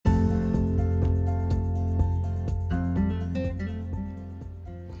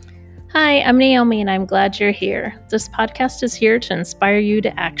Hi, I'm Naomi, and I'm glad you're here. This podcast is here to inspire you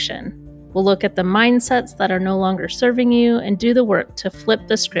to action. We'll look at the mindsets that are no longer serving you and do the work to flip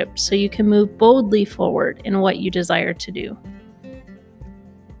the script so you can move boldly forward in what you desire to do.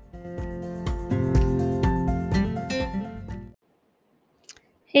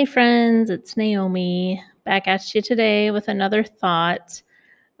 Hey, friends, it's Naomi back at you today with another thought.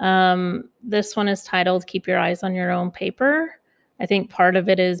 This one is titled Keep Your Eyes on Your Own Paper. I think part of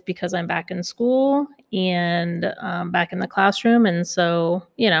it is because I'm back in school and back in the classroom. And so,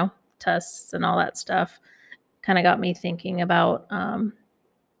 tests and all that stuff kind of got me thinking about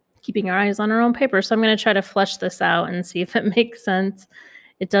keeping our eyes on our own paper. So I'm going to try to flesh this out and see if it makes sense.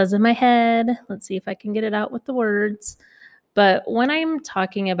 It does in my head. Let's see if I can get it out with the words. But when I'm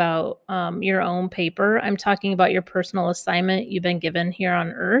talking about your own paper, I'm talking about your personal assignment you've been given here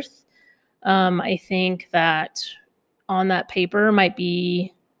on Earth. I think that on that paper might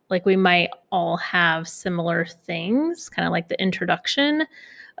be like we might all have similar things, kind of like the introduction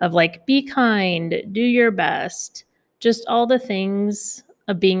of like be kind, do your best, just all the things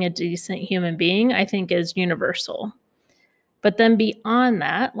of being a decent human being, I think is universal. But then beyond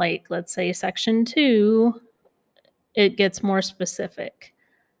that, like let's say section 2, it gets more specific.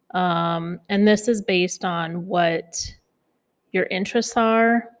 And this is based on what your interests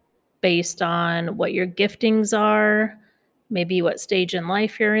are, based on what your giftings are, maybe what stage in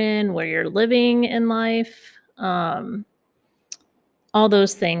life you're in, where you're living in life. All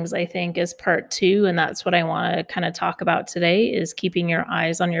those things, I think, is part 2. And that's what I want to kind of talk about today is keeping your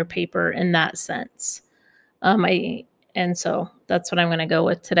eyes on your paper in that sense. And so that's what I'm going to go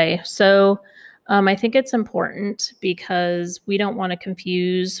with today. So I think it's important because we don't want to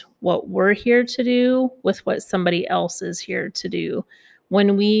confuse what we're here to do with what somebody else is here to do.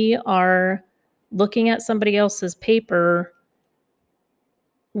 When we are looking at somebody else's paper,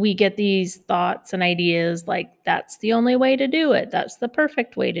 we get these thoughts and ideas like, that's the only way to do it. That's the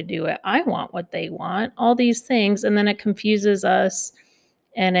perfect way to do it. I want what they want, all these things. And then it confuses us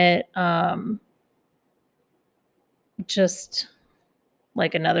and it just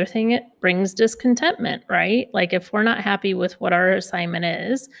like another thing, it brings discontentment, right? Like if we're not happy with what our assignment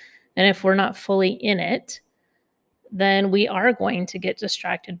is, and if we're not fully in it, then we are going to get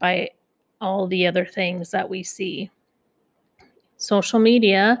distracted by all the other things that we see. Social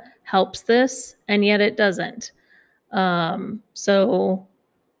media helps this, and yet it doesn't. So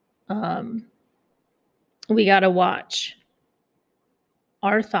we got to watch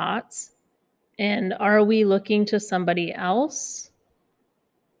our thoughts. And are we looking to somebody else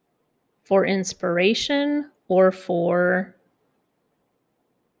for inspiration or for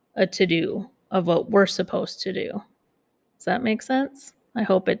a to-do of what we're supposed to do? Does that make sense? I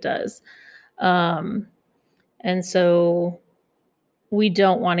hope it does. And so we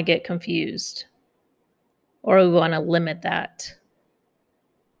don't want to get confused, or we want to limit that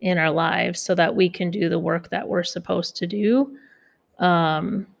in our lives so that we can do the work that we're supposed to do.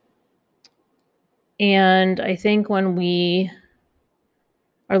 And I think when we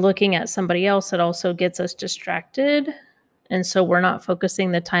are looking at somebody else, it also gets us distracted. And so we're not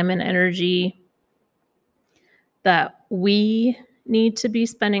focusing the time and energy that we need to be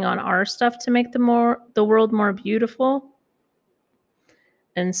spending on our stuff to make the world more beautiful.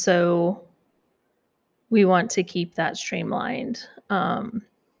 And so we want to keep that streamlined.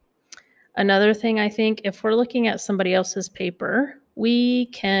 Another thing, I think, if we're looking at somebody else's paper, we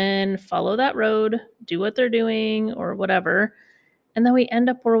can follow that road, do what they're doing or whatever, and then we end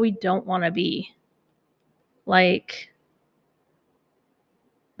up where we don't want to be. Like,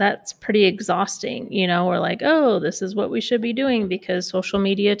 that's pretty exhausting. We're like, oh, this is what we should be doing because social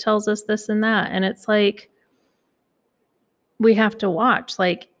media tells us this and that. And it's like, we have to watch,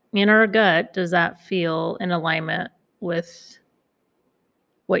 like in our gut, does that feel in alignment with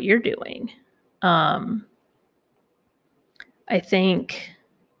what you're doing? I think,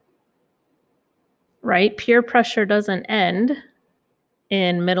 right, peer pressure doesn't end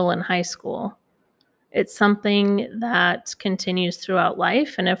in middle and high school. It's something that continues throughout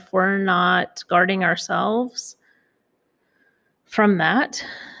life. And if we're not guarding ourselves from that,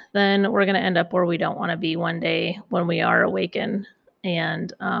 then we're going to end up where we don't want to be one day when we are awakened.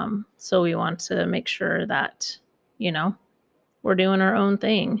 And so we want to make sure that, we're doing our own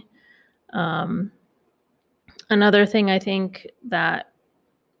thing. Another thing I think that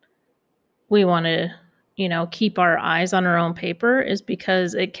we want to, keep our eyes on our own paper is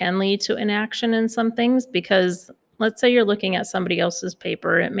because it can lead to inaction in some things. Because let's say you're looking at somebody else's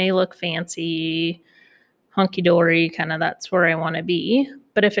paper, it may look fancy, hunky-dory, kind of that's where I want to be.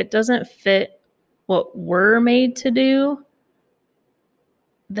 But if it doesn't fit what we're made to do,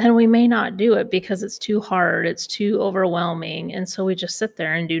 then we may not do it because it's too hard, it's too overwhelming, and so we just sit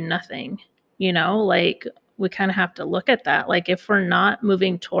there and do nothing, like, we kinda have to look at that, like, if we're not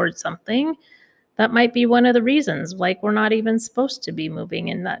moving towards something, that might be one of the reasons, like, we're not even supposed to be moving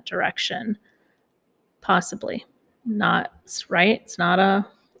in that direction, possibly. Not right? It's not a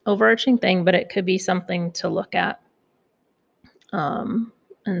overarching thing, but it could be something to look at, and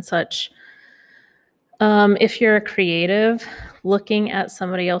such. If you're a creative, looking at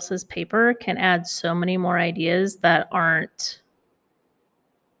somebody else's paper can add so many more ideas that aren't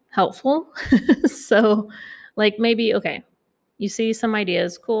helpful. So, like, maybe, okay, you see some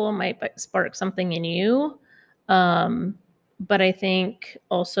ideas, cool, might spark something in you. Um, but I think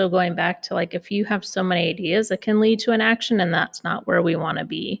also going back to, like, if you have so many ideas, it can lead to an action, and that's not where we want to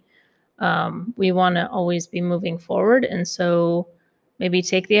be. We want to always be moving forward. And so maybe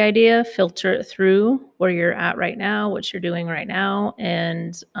take the idea, filter it through where you're at right now, what you're doing right now,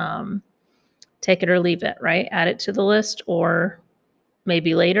 and take it or leave it, right? Add it to the list, or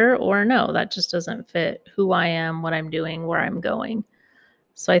maybe later, or no, that just doesn't fit who I am, what I'm doing, where I'm going.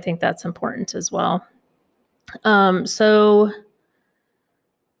 So I think that's important as well. So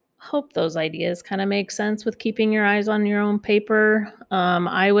hope those ideas kind of make sense with keeping your eyes on your own paper.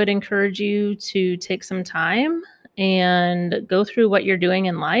 I would encourage you to take some time and go through what you're doing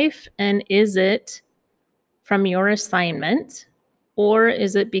in life. And is it from your assignment, or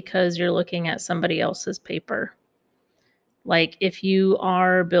is it because you're looking at somebody else's paper? Like, if you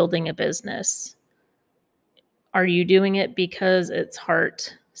are building a business, are you doing it because it's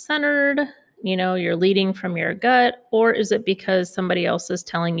heart centered? You're leading from your gut, or is it because somebody else is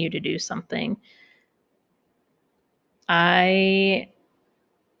telling you to do something? I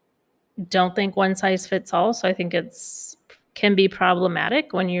don't think one size fits all. So I think can be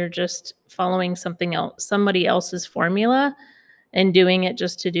problematic when you're just following somebody else's formula and doing it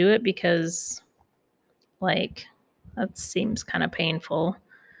just to do it, because, like, that seems kind of painful.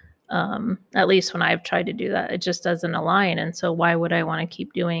 At least when I've tried to do that, it just doesn't align. And so why would I want to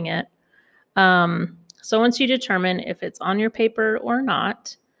keep doing it? So once you determine if it's on your paper or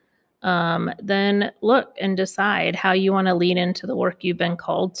not, then look and decide how you want to lean into the work you've been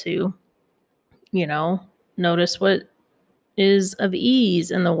called to. Notice what is of ease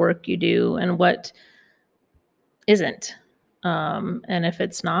in the work you do and what isn't. And if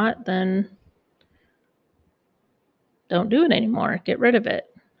it's not, then don't do it anymore. Get rid of it.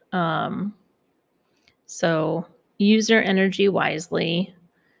 So use your energy wisely.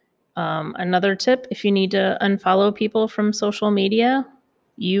 Another tip, if you need to unfollow people from social media,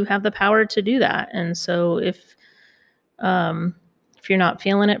 you have the power to do that. And so if you're not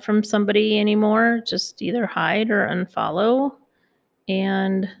feeling it from somebody anymore, just either hide or unfollow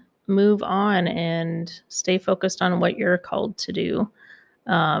and move on and stay focused on what you're called to do.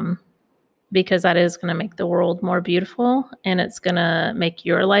 Because that is going to make the world more beautiful, and it's going to make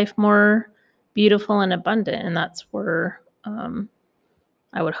your life more beautiful and abundant. And that's where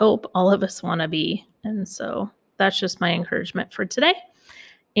I would hope all of us want to be. And so that's just my encouragement for today.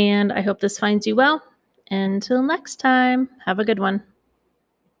 And I hope this finds you well. Until next time, have a good one.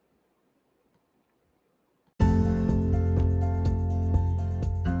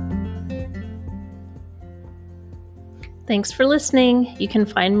 Thanks for listening. You can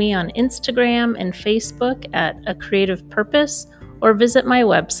find me on Instagram and Facebook at A Creative Purpose, or visit my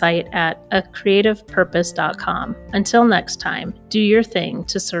website at acreativepurpose.com. Until next time, do your thing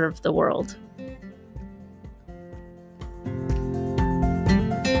to serve the world.